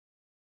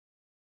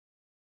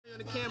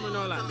The camera and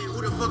all that.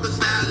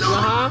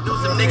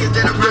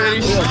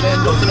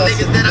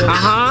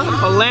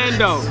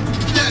 Orlando.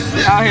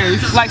 Out here,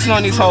 he's flexing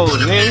on these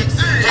hoes, man.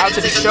 Out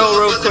to the show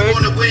real quick.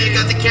 What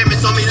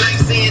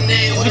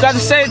you got to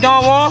say,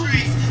 Don Juan?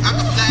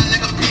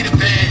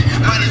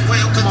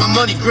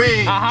 Money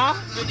green.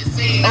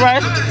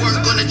 Alright.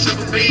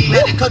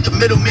 Cut the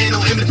middleman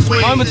in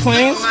between. On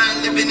between.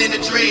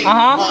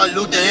 Martin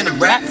Luther in the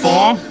rap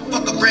form.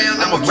 Fuck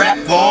around, I'm a rap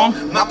form.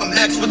 Malcolm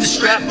X with the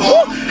strap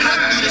on.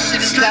 This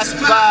shit is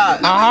classified.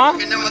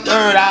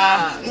 Third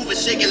eye. Moving,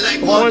 shaking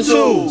like 1,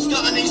 2.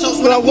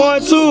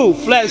 1, 2.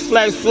 Flex,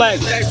 flex,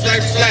 flex. Flex,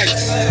 flex,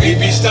 flex. We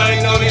be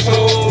stunning on these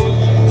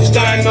hoes.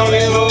 Stunning on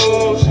these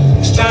hoes.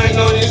 Stunning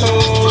on these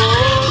hoes.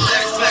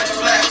 Flex, flex,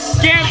 flex.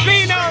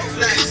 Gambino.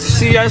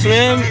 See us,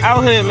 man.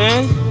 Out here,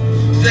 man.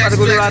 About to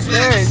go do our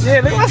thing. Yeah,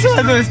 look at my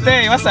son do his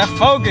thing. What's that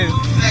focus?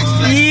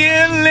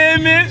 Yeah,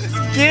 limits.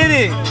 Get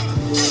it.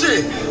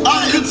 Shit,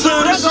 I can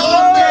turn this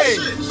all day.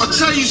 I'll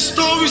tell you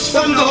stories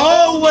from the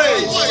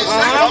hallways.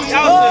 I'm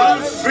out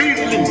there.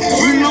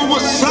 You know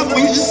what's up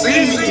when you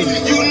see me.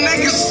 You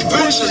niggas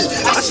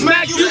vicious. I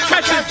smack you,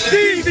 catch a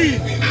TV.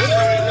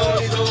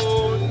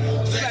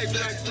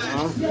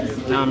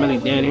 Nah, I'm really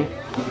Danny.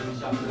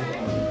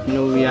 You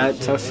know where we at,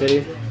 Tuff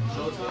City.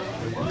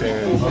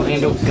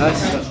 Orlando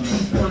Gus,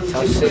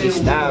 Tuff City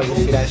style, you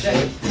see that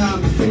shit?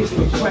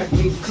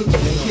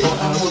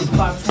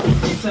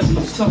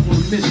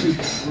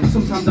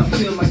 Sometimes I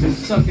feel like I'm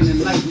stuck in a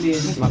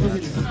nightmare.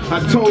 I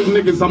told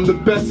niggas I'm the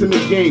best in the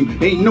game.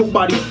 Ain't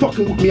nobody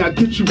fucking with me, I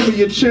get you for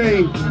your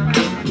chain.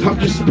 I'm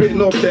just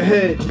spitting off the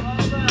head.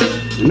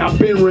 And I've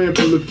been ran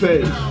from the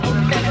feds.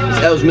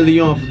 It's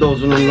Million for those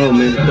who don't know,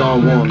 man.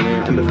 Don Juan,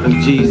 man.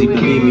 MFMG,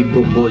 believe me,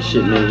 BROOKBOYZ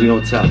shit, man. We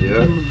on top, you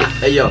heard?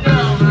 Hey, yo.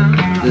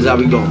 This is how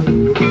we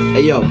going.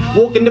 Hey yo,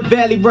 walk in the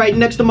valley right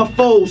next to my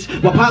foes.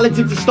 While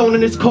politics is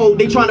stoning this cold,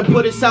 they trying to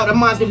put us out, our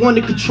minds they want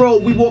to control.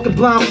 We walking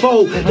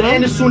blindfold. The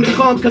end is soon to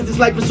come, cause this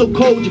life is so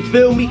cold, you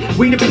feel me?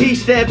 We the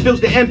peace that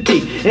fills the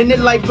empty, and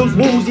then life feels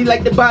woozy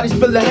like the bodies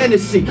full of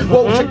Hennessy.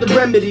 Whoa, check the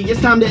remedy,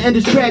 it's time to end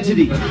this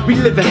tragedy. We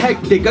live in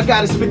hectic, I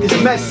gotta spit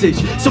this message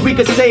so we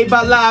can save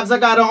our lives. I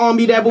got an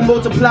army that will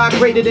multiply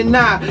greater than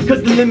I,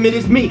 cause the limit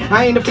is me.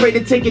 I ain't afraid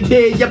to take it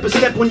there, yep, a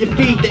step on your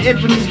feet. The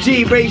infamous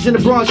G, raised in the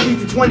Bronx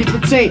streets in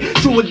 2015.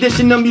 True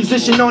edition, a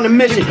musician on a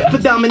mission for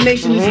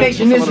domination. This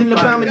nation is an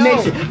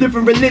abomination.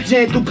 Different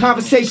religion through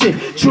conversation.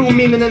 True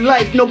meaning of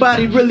life,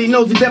 nobody really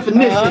knows the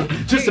definition.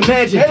 Just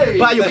imagine,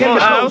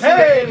 biochemicals,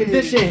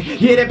 condition.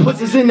 Yeah, that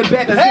puts us in the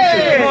back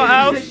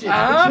position.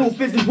 The truth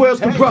is this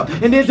world's corrupt,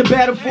 and there's a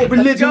battle for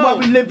religion while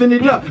we living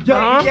it up.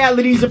 Young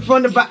realities in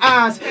front of our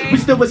eyes. We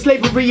still with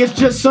slavery, it's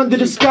just under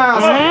the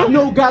skies.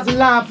 No God's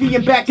alive, he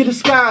in back of the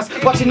skies,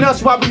 watching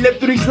us while we live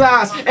through these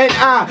lies. And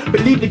I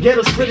believe the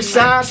ghetto's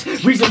criticized.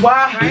 Reason why?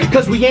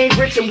 Cause we ain't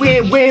rich and we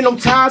ain't wearing no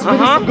ties. But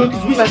it's good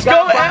cause we let's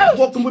go out.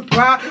 Walking with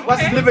pride. Watch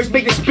these lyrics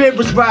make the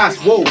spirits rise.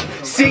 Whoa,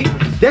 see,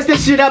 that's the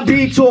shit I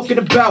be talking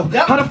about.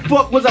 How the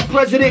fuck was our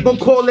president gonna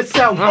call us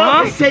out?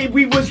 They say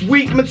we was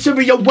weak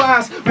material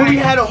wise when we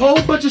had a whole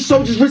bunch of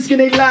soldiers risking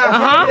their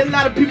lives. And a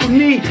lot of people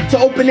need to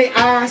open their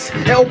eyes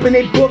and open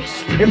their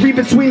books and read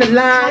between the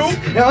lines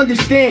and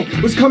understand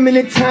what's coming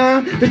in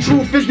time. The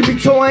truth is to be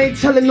told, I ain't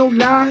telling no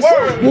lies.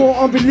 War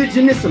on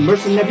religion, it's a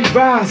mercenary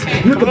rise.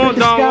 Look up at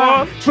the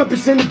sky,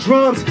 trumpets and the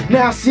drums.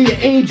 Now I see an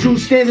angel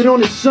standing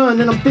on the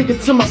sun, and I'm thinking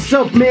to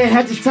myself, man,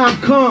 has this time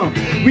come?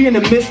 We in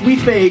the midst, we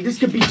fade. This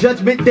could be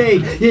Judgment Day.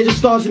 Yeah, the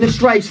stars and the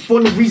stripes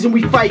for the reason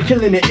we fight,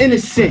 killing the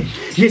innocent.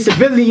 Yeah,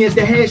 civilians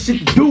that had shit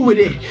to do with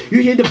it.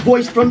 You hear the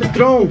voice from the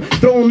throne.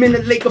 Throw them in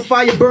the lake of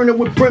fire, burning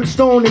with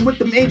brimstone, and with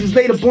them angels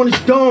laid up on his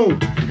dome.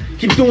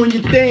 Keep doing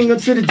your thing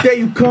until the day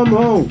you come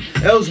home.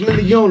 Els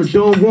Million,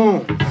 Don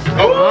Juan.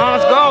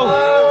 Let's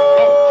go.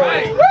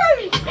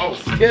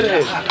 Get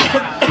it.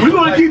 We're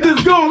gonna keep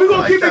this going. We're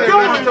gonna keep it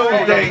going.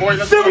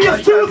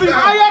 Serious Tuesdays,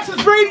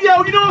 iAccess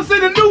Radio. You know what I'm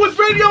saying? The newest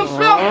radio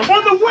show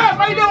on the web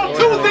right now on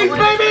Tuesdays,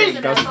 baby.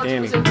 That's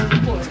Danny.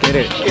 Let's get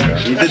it.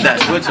 You did that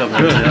switch up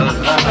good, yo.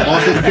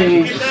 On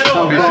 16.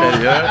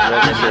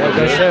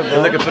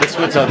 You're looking for the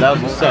switch up. That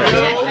was what's up, yo.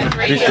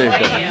 Appreciate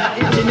that.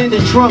 In the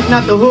trunk,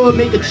 not the hood,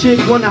 make a chick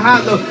wanna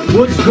holler.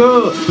 What's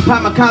good?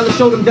 Pop my collar,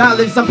 show them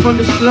dollars. I'm from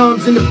the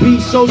slums, and the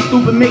beat so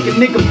stupid, make a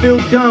nigga feel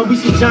dumb. We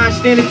see giants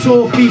standing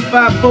tall, feet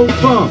 5'4"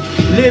 bump.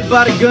 Live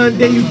by the gun,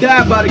 then you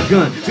die by the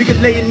gun. We could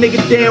lay a nigga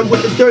down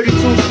with the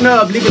 32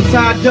 snub, leave him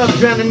tied up,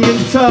 drowning in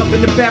the tub.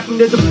 In the bathroom,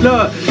 there's a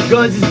blood.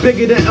 Guns is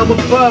bigger than Elmer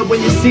Fudd.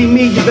 When you see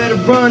me, you better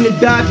run and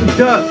dodge and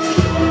duck.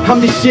 I'm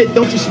the shit,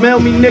 don't you smell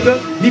me, nigga?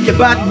 Leave your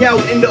body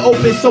out in the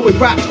open so it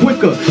rocks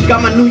quicker.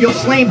 Got my New York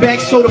slang back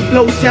so the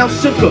flow sounds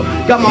sicker.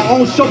 Got my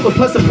own chauffeur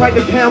plus a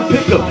private pound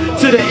picker.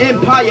 To the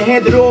empire,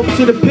 hand it off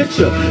to the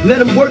pitcher.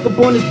 Let him work up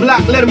on his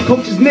block, let him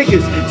coach his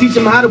niggas. Teach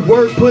him how to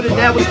work, put it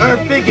out with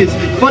earn figures.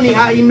 Funny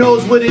how he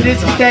knows what it is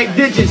to stack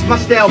digits. My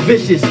style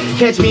vicious,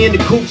 catch me in the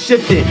coupe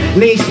shifting.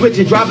 Lane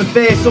switching, driving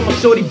fast so my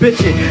shorty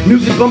bitching.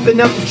 Music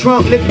bumping out the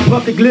trunk, let the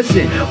public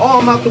listen.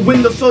 Arm out the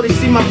window so they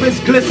see my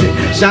wrist glisten.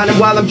 Shining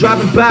while I'm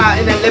driving by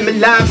in that lemon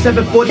lime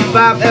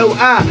 745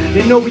 LI.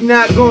 They know we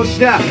not gonna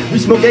stop. We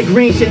smoke that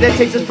green shit that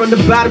takes us from the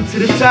bottom to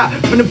the top.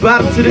 From the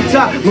bottom to the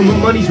top. When my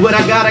money's what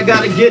I gotta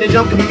get it.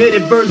 I'm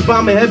committed. Birds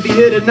bomb a heavy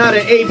hitter, not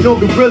an ape, no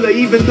gorilla.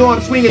 Even though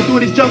I'm swinging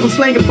through this jungle,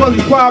 slanging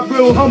bullies, quiet,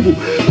 real humble.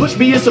 Push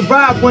me and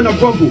survive when I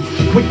rumble.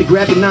 Quick to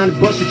grab the 9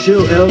 and bust your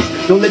chill, L's.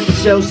 Don't let the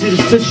shells hit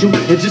his tissue.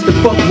 And just to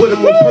fuck with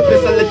them on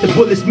purpose, I let the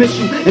bullets miss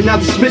you. And I'll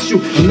dismiss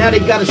you. And now they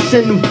gotta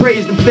send them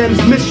praise, them fans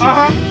miss you.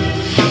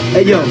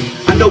 Hey yo,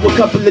 I know a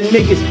couple of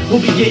niggas who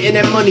be getting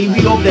that money,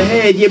 we over the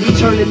head. Yeah, we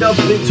turning up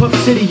in Tuff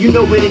City, you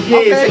know what it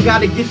is. I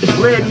gotta get the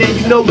bread, man,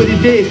 you know what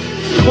it is.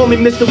 Call me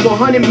Mr.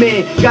 100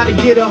 Man, gotta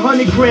get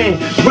 100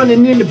 grand,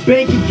 running in the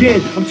bank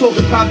again. I'm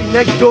talking probably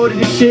next door to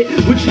this shit,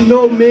 but you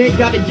know, man,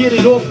 gotta get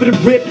it off for the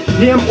rip.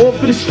 Yeah, I'm off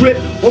for the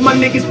script. All my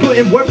niggas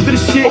putting work for the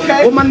shit.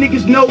 All my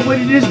niggas know what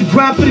it is to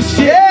grind for the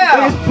shit.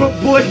 It's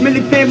BROOKBOYZ,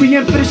 Millie Fan, we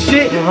in for the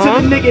shit.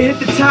 Till the nigga hit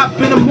the top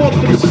and I'm off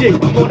for the shit.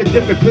 I'm on a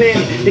different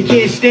planet, they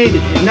can't stand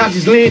it, and I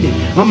just landed.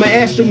 I'm an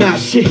astronaut,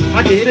 shit,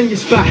 I can hit on your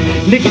spot.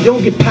 Nigga,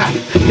 don't get popped,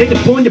 nigga,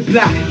 on your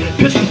block.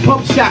 Pistol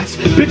pump shots,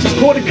 bitches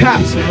call the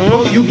cops.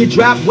 Oh, you get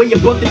dropped way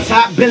above the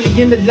top.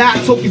 Belly in the lot,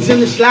 tokens in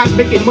the slots,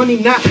 making money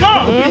not.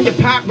 In your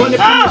pop, running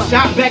from the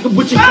shop, back up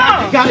with your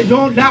got. Got it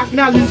on lock,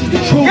 now this is the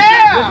truth.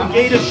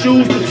 Gator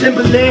shoes, the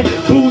Timberland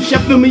boots,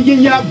 y'all feel me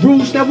in y'all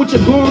roots. Now what you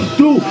gonna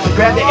do?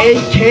 Grab the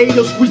AK,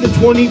 you'll squeeze the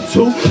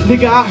 22.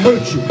 Nigga, I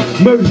hurt you,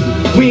 murder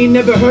you, we ain't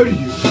never heard of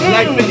you.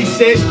 Like 50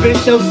 said, spin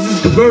shells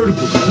is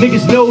convertible.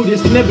 Niggas know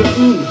this, never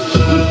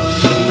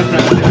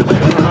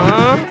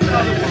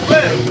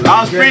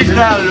I was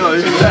freestyling though.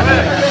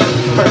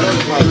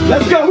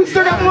 Let's go.